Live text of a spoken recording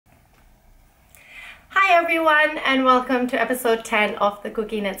everyone, and welcome to episode 10 of the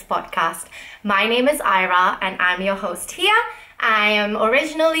KukieKnits podcast. My name is Ira and I'm your host here. I am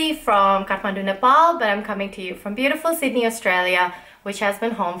originally from Kathmandu, Nepal, but I'm coming to you from beautiful Sydney, Australia, which has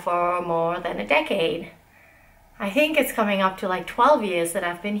been home for more than a decade. I think it's coming up to like 12 years that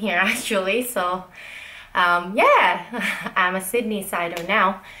I've been here actually, so yeah, I'm a Sydney sider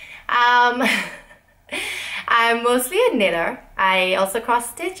now. I'm mostly a knitter. I also cross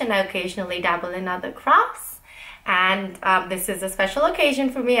stitch and I occasionally dabble in other crafts. And this is a special occasion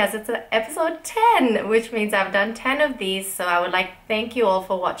for me as it's episode 10, which means I've done 10 of these. So I would like to thank you all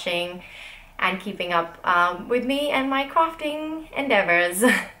for watching and keeping up with me and my crafting endeavors.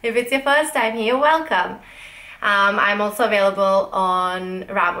 If it's your first time here, welcome. I'm also available on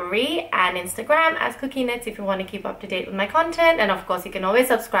Ravelry and Instagram as KukieKnits if you want to keep up to date with my content. And of course, you can always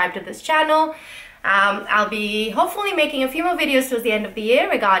subscribe to this channel. I'll be hopefully making a few more videos towards the end of the year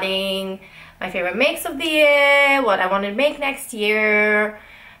regarding my favorite makes of the year, what I want to make next year,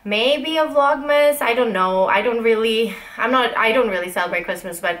 maybe a vlogmas. I don't know. I don't really celebrate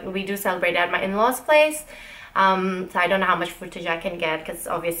Christmas, but we do celebrate at my in-laws' place. So I don't know how much footage I can get because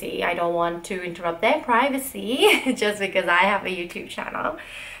obviously I don't want to interrupt their privacy just because I have a YouTube channel.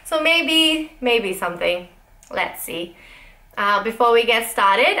 So maybe something. Let's see. Before we get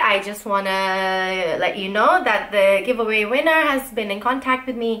started, I just want to let you know that the giveaway winner has been in contact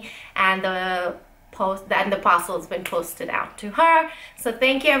with me and the parcel has been posted out to her. So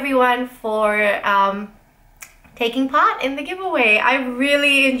thank you everyone for taking part in the giveaway. I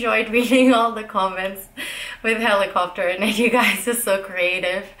really enjoyed reading all the comments with helicopter, and you guys are so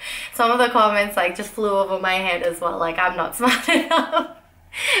creative. Some of the comments like just flew over my head as well, like I'm not smart enough.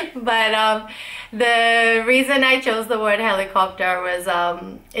 But the reason I chose the word helicopter was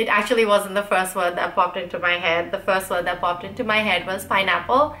it actually wasn't the first word that popped into my head. The first word that popped into my head was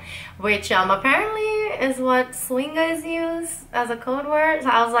pineapple, which apparently is what swingers use as a code word. So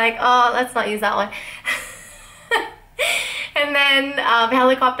I was like, oh, let's not use that one. And then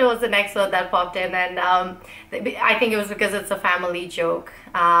helicopter was the next word that popped in, and I think it was because it's a family joke.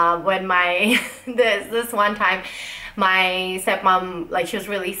 When this one time my stepmom, like, she was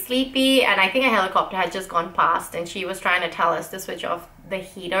really sleepy and I think a helicopter had just gone past and she was trying to tell us to switch off the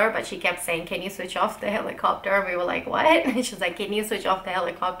heater, but she kept saying, can you switch off the helicopter? And we were like, what? And she was like, can you switch off the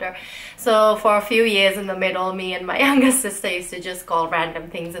helicopter? So for a few years in the middle, me and my younger sister used to just call random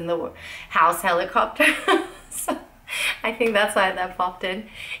things in the house helicopter. So I think that's why that popped in.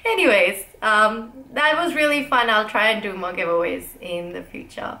 Anyways, that was really fun. I'll try and do more giveaways in the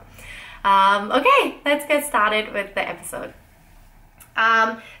future. Okay, let's get started with the episode.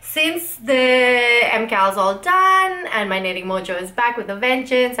 Since the MCAL is all done and my knitting mojo is back with a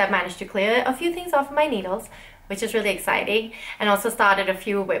vengeance, I've managed to clear a few things off my needles, which is really exciting, and also started a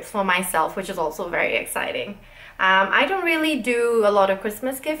few whips for myself, which is also very exciting. I don't really do a lot of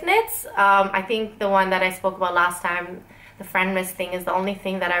Christmas gift knits. I think the one that I spoke about last time, the friendmas thing, is the only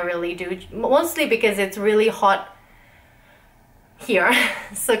thing that I really do, mostly because it's really hot here.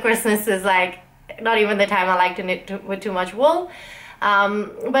 So Christmas is like not even the time I like to knit with too much wool.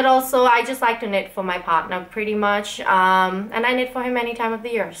 But also I just like to knit for my partner pretty much. And I knit for him any time of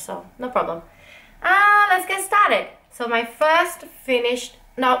the year, so no problem. Let's get started. So my first finished,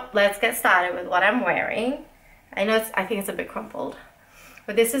 no, let's get started with what I'm wearing. I think it's a bit crumpled,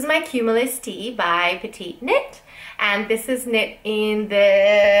 but this is my Cumulus tee by Petite Knit, and this is knit in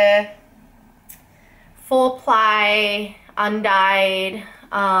the 4-ply undyed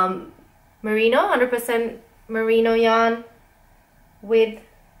merino, 100% merino yarn with,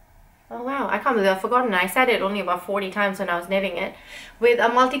 oh wow, I can't believe I've forgotten. I said it only about 40 times when I was knitting it, with a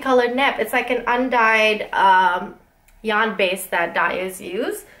multicolored nep. It's like an undyed yarn base that dyers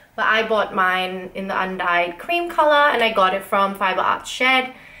use. But I bought mine in the undyed cream color, and I got it from Fiber Arts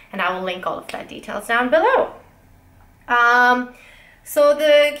Shed, and I will link all of that details down below. So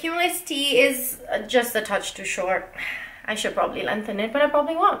the Cumulus tee is just a touch too short. I should probably lengthen it, but I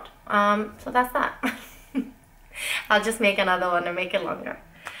probably won't. So that's that. I'll just make another one and make it longer.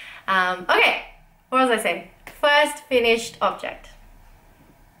 Okay, what was I saying? First finished object.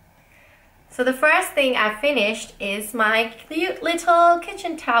 So the first thing I finished is my cute little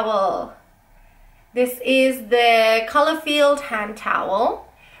kitchen towel. This is the Colorfield hand towel,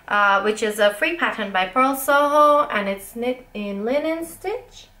 which is a free pattern by Purl Soho, and it's knit in linen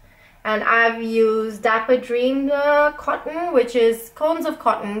stitch. And I've used Dapper Dream cotton, which is cones of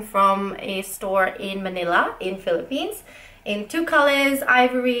cotton from a store in Manila in Philippines, in 2 colors,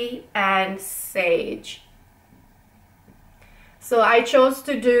 ivory and sage. So I chose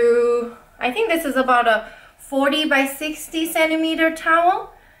to do, I think this is about a 40 by 60 centimeter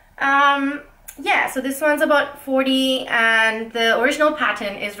towel. yeah, so this one's about 40, and the original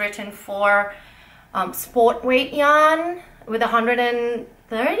pattern is written for sport weight yarn with 130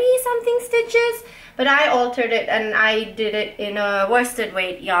 something stitches, but I altered it and I did it in a worsted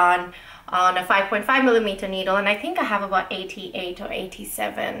weight yarn on a 5.5mm needle, and I think I have about 88 or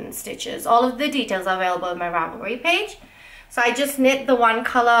 87 stitches. All of the details are available on my Ravelry page. So I just knit the one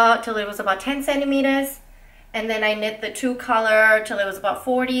color till it was about 10 centimeters, and then I knit the two color till it was about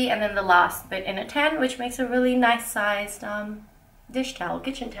 40, and then the last bit in a 10, which makes a really nice sized dish towel,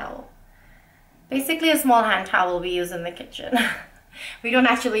 kitchen towel. Basically a small hand towel we use in the kitchen. We don't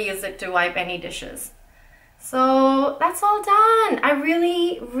actually use it to wipe any dishes. So that's all done. I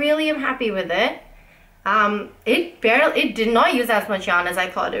really am happy with it. It did not use as much yarn as I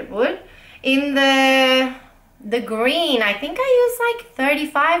thought it would. In the green, I think I used like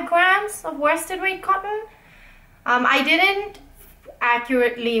 35 grams of worsted weight cotton. I didn't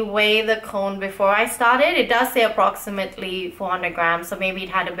accurately weigh the cone before I started. It does say approximately 400 grams, so maybe it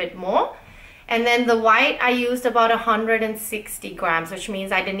had a bit more. And then the white, I used about 160 grams, which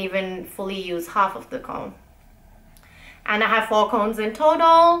means I didn't even fully use half of the cone. And I have 4 cones in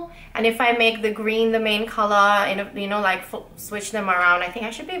total. And if I make the green the main color, and you know, like switch them around, I think I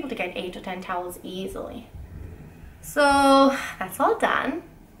should be able to get 8 to 10 towels easily. So that's all done.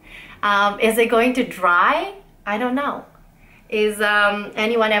 Is it going to dry? I don't know. Is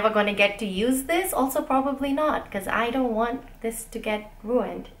anyone ever going to get to use this? Also probably not, because I don't want this to get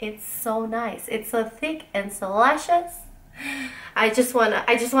ruined. It's so nice. It's so thick and so luscious. I just want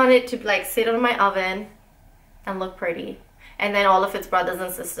it to like sit on my oven and look pretty. And then all of its brothers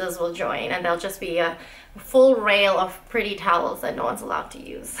and sisters will join, and there'll just be a full rail of pretty towels that no one's allowed to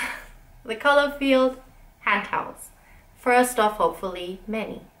use. The Colorfield hand towels. First of hopefully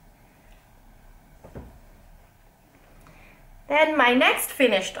many. Then my next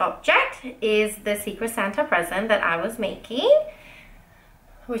finished object is the Secret Santa present that I was making,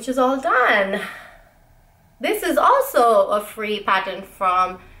 which is all done. This is also a free pattern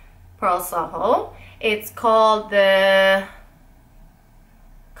from Purl Soho. It's called the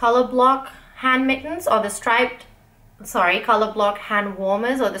Color Block Hand Mittens, or the striped, Color Block Hand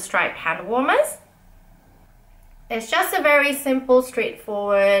Warmers, or the striped hand warmers. It's just a very simple,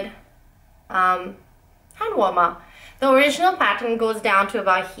 straightforward hand warmer. The original pattern goes down to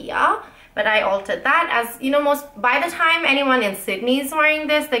about here, but I altered that. As you know, by the time anyone in Sydney is wearing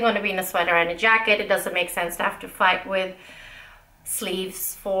this, they're going to be in a sweater and a jacket. It doesn't make sense to have to fight with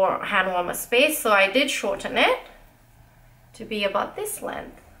sleeves for hand warmer space, so I did shorten it to be about this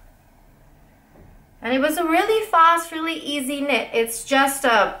length. And it was a really fast, really easy knit. It's just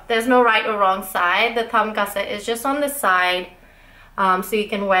there's no right or wrong side. The thumb gusset is just on the side, so you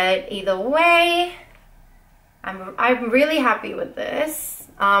can wear it either way. I'm really happy with this.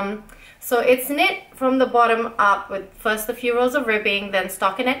 So it's knit from the bottom up with first a few rows of ribbing, then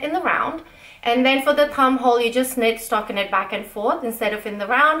stockinette in the round. And then for the thumb hole, you just knit stockinette back and forth instead of in the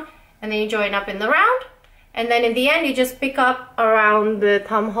round, and then you join up in the round. And then in the end, you just pick up around the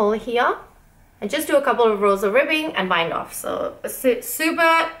thumb hole here and just do a couple of rows of ribbing and bind off. So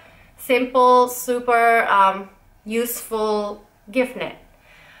super simple, super useful gift knit.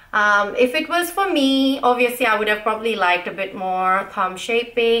 If it was for me, obviously I would have probably liked a bit more thumb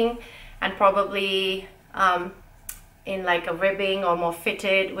shaping, and probably in like a ribbing or more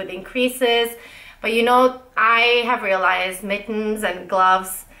fitted with increases. But you know, I have realized mittens and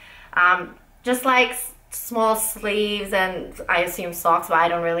gloves, just like small sleeves and I assume socks, but I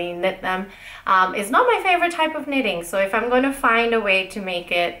don't really knit them, is not my favorite type of knitting. So if I'm going to find a way to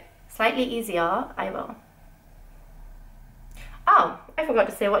make it slightly easier, I will. Oh, I forgot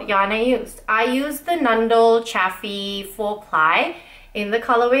to say what yarn I used. I used the Nundle Chaffey 4-ply in the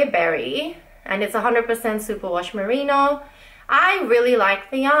colorway Berry, and it's 100% superwash merino. I really like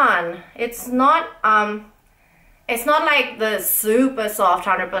the yarn. It's not like the super soft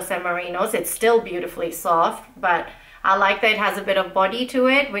 100% merinos. It's still beautifully soft, but I like that it has a bit of body to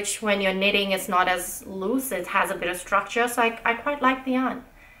it, which when you're knitting it's not as loose. It has a bit of structure, so I quite like the yarn.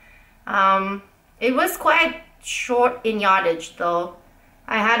 It was quite short in yardage though.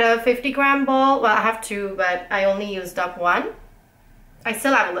 I had a 50-gram ball. Well, I have 2, but I only used up 1. I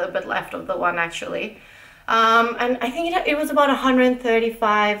still have a little bit left of the 1 actually. And I think it was about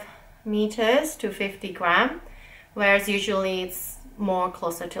 135 meters to 50 gram, whereas usually it's more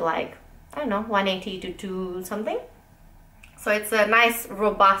closer to like, I don't know, 180 to 2 something. So it's a nice,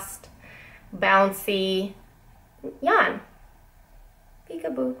 robust, bouncy yarn.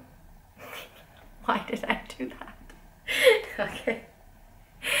 Peekaboo. Why did I do that? Okay.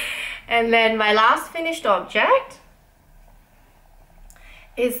 And then my last finished object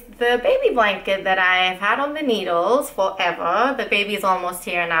is the baby blanket that I've had on the needles forever. The baby is almost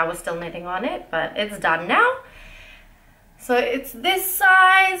here and I was still knitting on it, but it's done now. So it's this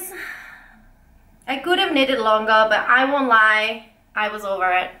size. I could have knitted longer, but I won't lie, I was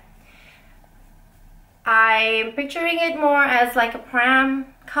over it. I'm picturing it more as like a pram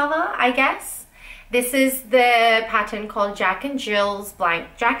cover, I guess. This is the pattern called Jack and Jill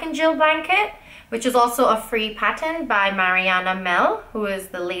blanket, which is also a free pattern by Mariana Mel, who is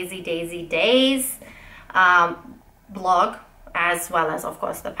the Lazy Daisy Days blog, as well as, of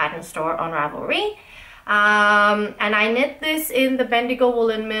course, the pattern store on Ravelry. And I knit this in the Bendigo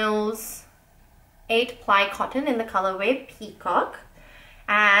Woolen Mills 8-ply cotton in the colorway Peacock.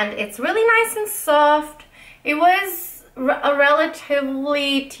 And it's really nice and soft. It was a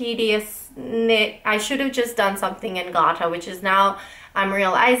relatively tedious knit. I should have just done something in garter, which is now I'm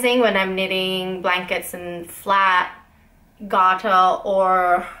realizing when I'm knitting blankets in flat garter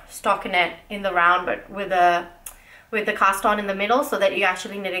or stockinette in the round, but with the cast on in the middle, so that you're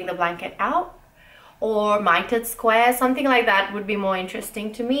actually knitting the blanket out, or mitered square, something like that would be more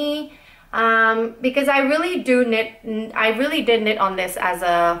interesting to me. Because I really did knit on this as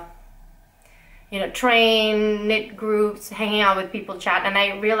a, you know, train, knit groups, hanging out with people, chat, and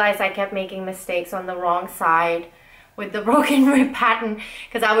I realized I kept making mistakes on the wrong side with the broken rib pattern,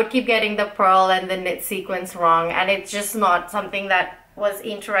 because I would keep getting the purl and the knit sequence wrong, and it's just not something that was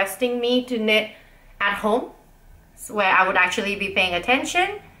interesting me to knit at home, where I would actually be paying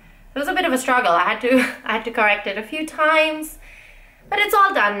attention. It was a bit of a struggle. I had to correct it a few times, but it's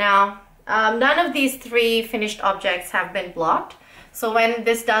all done now. None of these 3 finished objects have been blocked. So when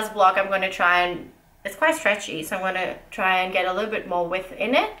this does block, I'm going to try and, it's quite stretchy, so I'm going to try and get a little bit more width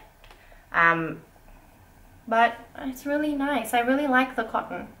in it. But it's really nice. I really like the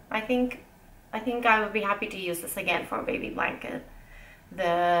cotton. I think I would be happy to use this again for a baby blanket.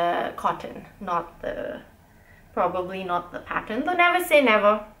 The cotton, probably not the pattern, though never say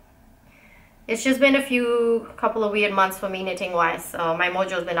never. It's just been a couple of weird months for me knitting wise, so my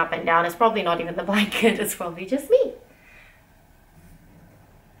mojo's been up and down. It's probably not even the blanket, it's probably just me.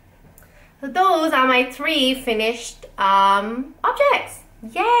 So those are my 3 finished objects.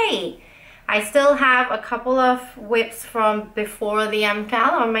 Yay! I still have a couple of whips from before the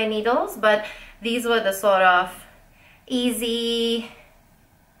MCAL on my needles, but these were the sort of easy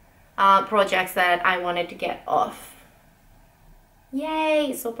projects that I wanted to get off.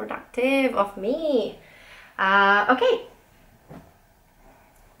 Yay, so productive of me. Okay,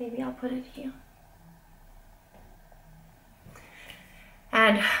 maybe I'll put it here.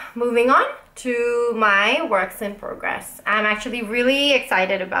 And moving on to my works in progress. I'm actually really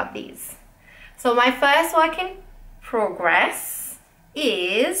excited about these. So my first work in progress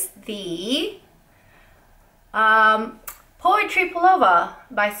is the Poetry Pullover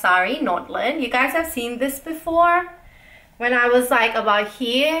by Sari Nordland. You guys have seen this before. When I was like about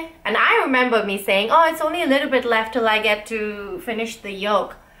here, and I remember me saying, oh, it's only a little bit left till I get to finish the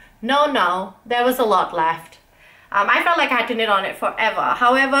yoke. No, there was a lot left. I felt like I had to knit on it forever.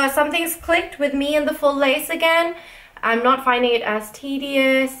 However, something's clicked with me and the full lace again. I'm not finding it as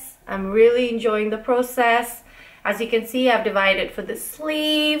tedious. I'm really enjoying the process. As you can see, I've divided for the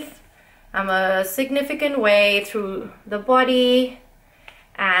sleeve. I'm a significant way through the body,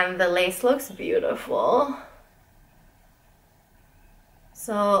 and the lace looks beautiful.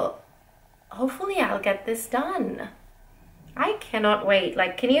 So hopefully I'll get this done. I cannot wait.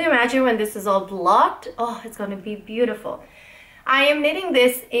 Like, can you imagine when this is all blocked? Oh, it's going to be beautiful. I am knitting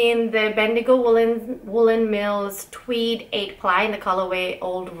this in the Bendigo Woolen Mills Tweed 8-ply in the colorway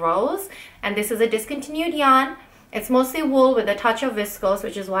Old Rose. And this is a discontinued yarn. It's mostly wool with a touch of viscose,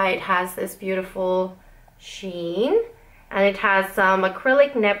 which is why it has this beautiful sheen. And it has some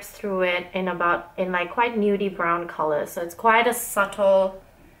acrylic nips through it in like quite nudie brown color. So it's quite a subtle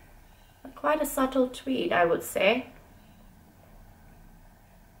tweed, I would say.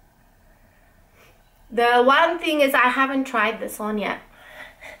 The one thing is I haven't tried this on yet.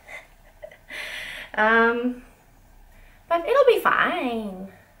 But it'll be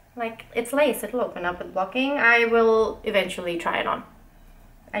fine. Like, it's lace, it'll open up with blocking. I will eventually try it on.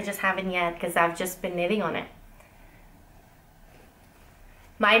 I just haven't yet because I've just been knitting on it.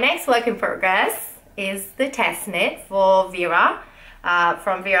 My next work in progress is the test knit for Vera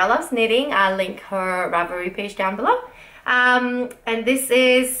from Vera Loves Knitting. I'll link her Ravelry page down below. And this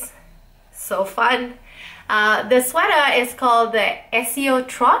is so fun. The sweater is called the Esio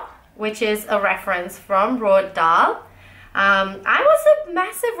Trot, which is a reference from Roald Dahl. I was a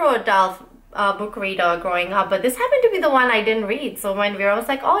massive Roald Dahl book reader growing up, but this happened to be the one I didn't read. So when Vera was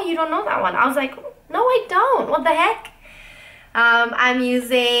like, oh, you don't know that one, I was like, no, I don't. What the heck? I'm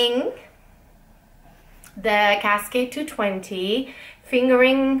using the Cascade 220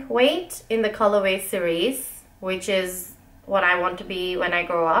 fingering weight in the colorway series, which is what I want to be when I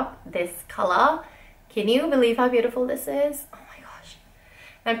grow up. This color. Can you believe how beautiful this is? Oh my gosh.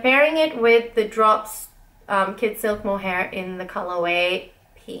 I'm pairing it with the Drops Kid Silk Mohair in the colorway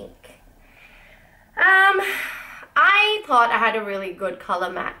pink. I thought I had a really good color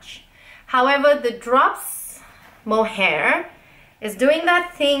match. However, the Drops Mohair is doing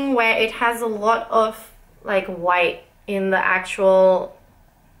that thing where it has a lot of like white in the actual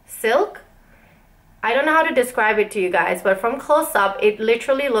silk. I don't know how to describe it to you guys, but from close up, it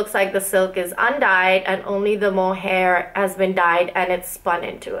literally looks like the silk is undyed and only the mohair has been dyed and it's spun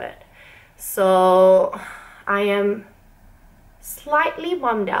into it. So I am slightly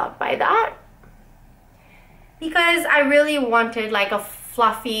bummed out by that because I really wanted like a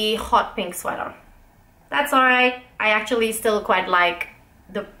fluffy hot pink sweater. That's alright. I actually still quite like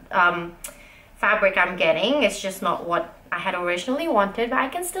the fabric I'm getting. It's just not what I had originally wanted, but I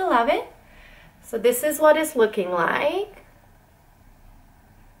can still love it. So this is what it's looking like.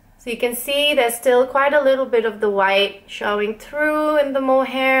 So you can see there's still quite a little bit of the white showing through in the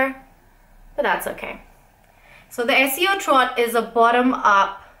mohair, but that's okay. So the Esio Trot is a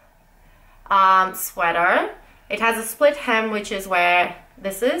bottom-up sweater. It has a split hem, which is where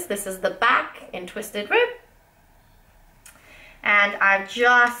this is. This is the back in twisted rib. And I've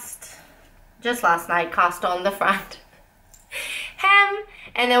just last night cast on the front hem.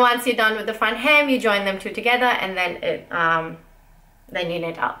 And then once you're done with the front hem, you join them two together and then you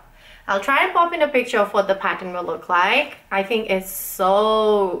knit up. I'll try and pop in a picture of what the pattern will look like. I think it's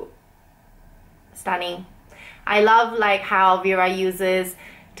so stunning. I love like how Vera uses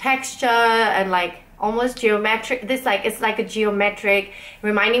texture and like almost geometric. This like it's like a geometric,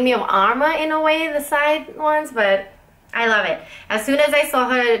 reminding me of armor in a way, the side ones, but I love it. As soon as I saw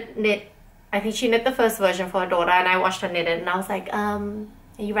her knit, I think she knit the first version for her daughter, and I watched her knit it, and I was like, are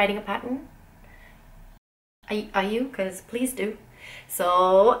you writing a pattern? Are you? Because please do.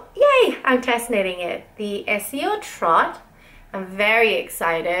 So, yay! I'm test knitting it. The Esio Trot. I'm very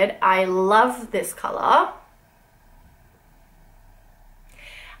excited. I love this color.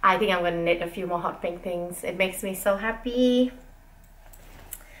 I think I'm going to knit a few more hot pink things. It makes me so happy.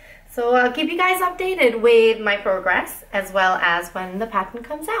 So I'll keep you guys updated with my progress as well as when the pattern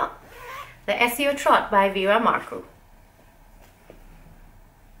comes out. The Esio Trot by Vera Marcu.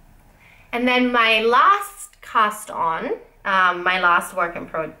 And then my last cast on, my last work in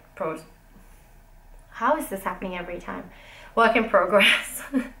how is this happening every time? Work in progress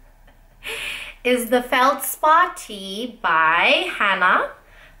is the Feldspar Tee by Hannah,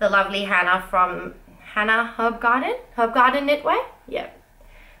 the lovely Hannah from Hannah Herb Garden Knitwear. Yep,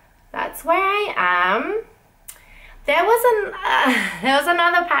 that's where I am. There was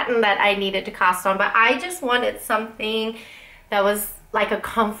another pattern that I needed to cast on, but I just wanted something that was like a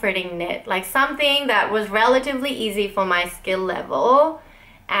comforting knit, like something that was relatively easy for my skill level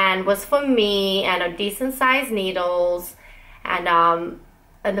and was for me, and a decent sized needles, and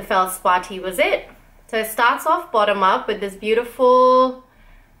the Feldspar Tee was it. So it starts off bottom up with this beautiful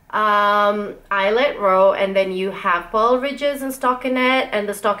eyelet row, and then you have purl ridges and stockinette, and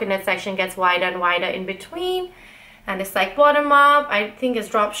the stockinette section gets wider and wider in between. And it's like bottom up, I think it's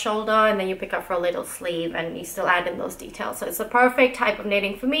drop shoulder, and then you pick up for a little sleeve and you still add in those details. So it's a perfect type of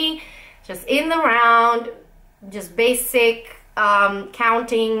knitting for me. Just in the round, just basic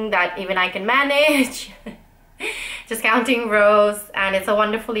counting that even I can manage. Just counting rows, and it's a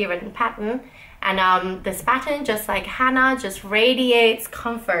wonderfully written pattern. And this pattern, just like Hannah, just radiates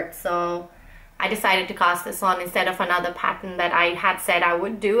comfort. So I decided to cast this on instead of another pattern that I had said I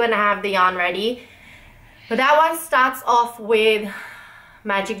would do, and I have the yarn ready. But that one starts off with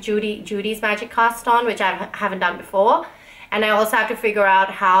Judy's Magic Cast On, which I haven't done before. And I also have to figure out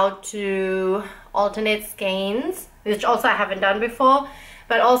how to alternate skeins, which also I haven't done before.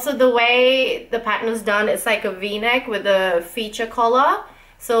 But also the way the pattern is done, it's like a V-neck with a feature collar.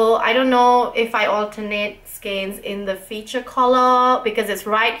 So I don't know if I alternate skeins in the feature collar because it's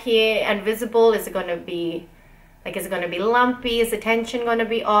right here and visible. Is it going to be lumpy? Is the tension going to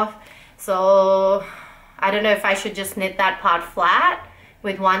be off? So I don't know if I should just knit that part flat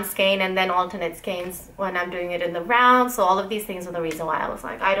with one skein and then alternate skeins when I'm doing it in the round. So all of these things are the reason why I was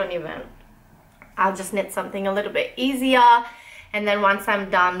like, I'll just knit something a little bit easier. And then once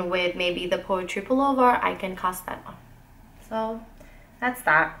I'm done with maybe the poetry pullover, I can cast that on. So that's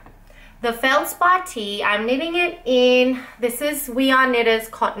that. The Feldspar Tee, I'm knitting it in, this is We Are Knitters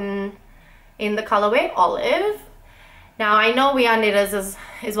cotton in the colorway Olive. Now I know We Are Knitters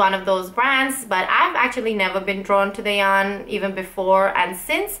is one of those brands, but I've actually never been drawn to the yarn even before and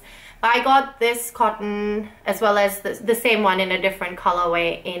since. But I got this cotton as well as the same one in a different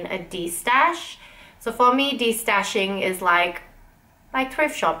colorway in a de-stash. So for me, de-stashing is like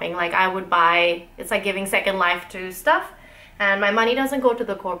thrift shopping. Like I would buy, it's like giving second life to stuff, and my money doesn't go to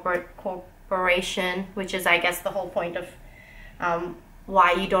the corporation, which is I guess the whole point of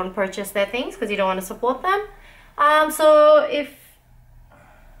why you don't purchase their things, because you don't want to support them. So if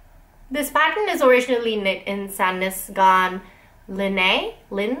this pattern is originally knit in Sandnes Garn Linne.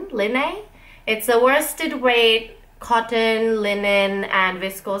 It's a worsted weight cotton, linen, and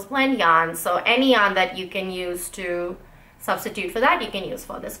viscose blend yarn. So any yarn that you can use to substitute for that, you can use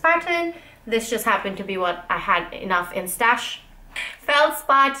for this pattern. This just happened to be what I had enough in stash.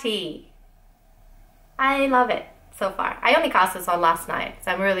 Feldspar tee. I love it so far. I only cast this on last night,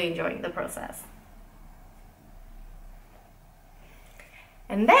 so I'm really enjoying the process.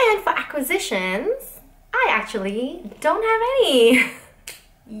 And then for acquisitions, I actually don't have any.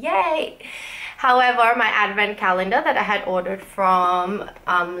 Yay! However, my advent calendar that I had ordered from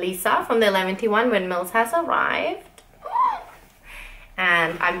Lisa from the 11:1 Windmills has arrived.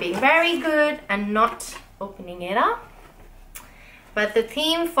 And I'm being very good and not opening it up. But the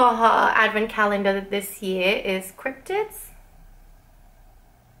theme for her advent calendar this year is cryptids,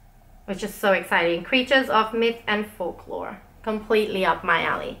 which is so exciting. Creatures of myth and folklore. Completely up my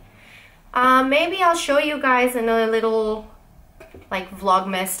alley. Maybe I'll show you guys in a little like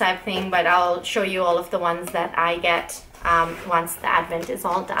vlogmas type thing, but I'll show you all of the ones that I get once the advent is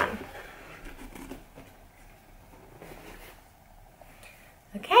all done.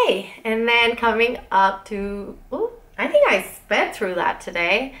 Okay, and then coming up to, ooh, I think I sped through that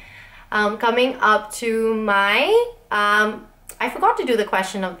today. Coming up to my, I forgot to do the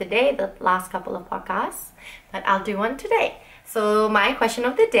question of the day the last couple of podcasts, but I'll do one today. So my question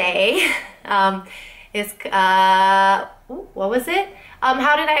of the day is, what was it?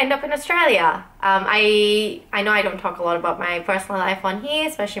 How did I end up in Australia? I know I don't talk a lot about my personal life on here,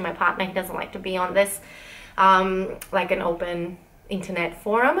 especially my partner. He doesn't like to be on this, like an open internet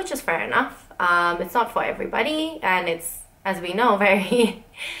forum, which is fair enough. It's not for everybody, and it's, as we know, very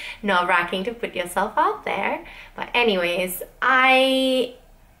nerve-wracking to put yourself out there. But anyways, I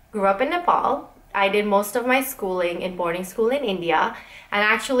grew up in Nepal. I did most of my schooling in boarding school in India, and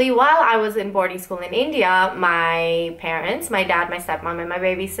actually while I was in boarding school in India, my parents, my dad, my stepmom, and my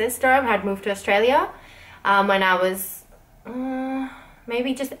baby sister had moved to Australia when I was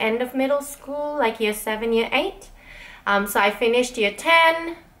maybe just end of middle school, like year 7, year 8. So I finished year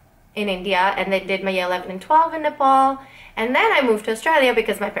 10 in India and then did my year 11 and 12 in Nepal, and then I moved to Australia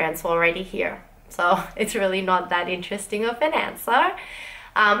because my parents were already here. So it's really not that interesting of an answer.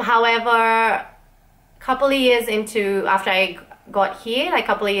 However, couple of years into, after I got here, like a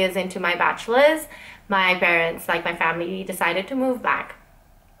couple of years into my bachelor's, my parents, like my family, decided to move back.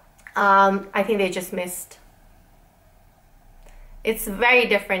 I think they just missed, it's very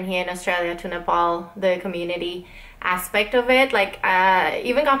different here in Australia to Nepal, the community aspect of it. Like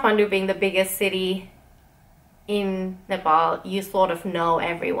even Kathmandu being the biggest city in Nepal, you sort of know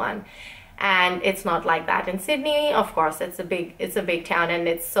everyone. And it's not like that in Sydney. Of course, it's a big town, and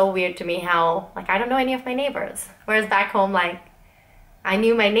it's so weird to me how, like, I don't know any of my neighbors. Whereas back home, like, I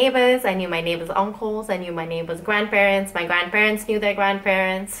knew my neighbors, uncles, I knew my neighbors' grandparents, my grandparents knew their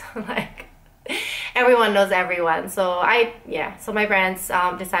grandparents. Like, everyone knows everyone. So so my parents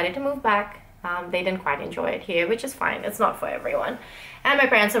decided to move back. They didn't quite enjoy it here, which is fine. It's not for everyone. And my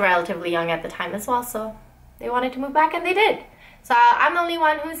parents were relatively young at the time as well, so they wanted to move back, and they did. So I'm the only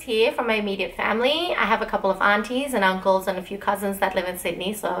one who's here from my immediate family. I have a couple of aunties and uncles and a few cousins that live in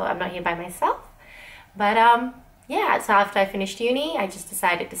Sydney, so I'm not here by myself. But yeah, so after I finished uni, I just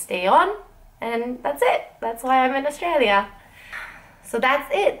decided to stay on, and that's it. That's why I'm in Australia. So that's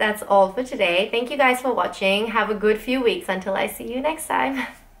it. That's all for today. Thank you guys for watching. Have a good few weeks until I see you next time.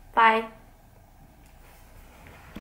 Bye.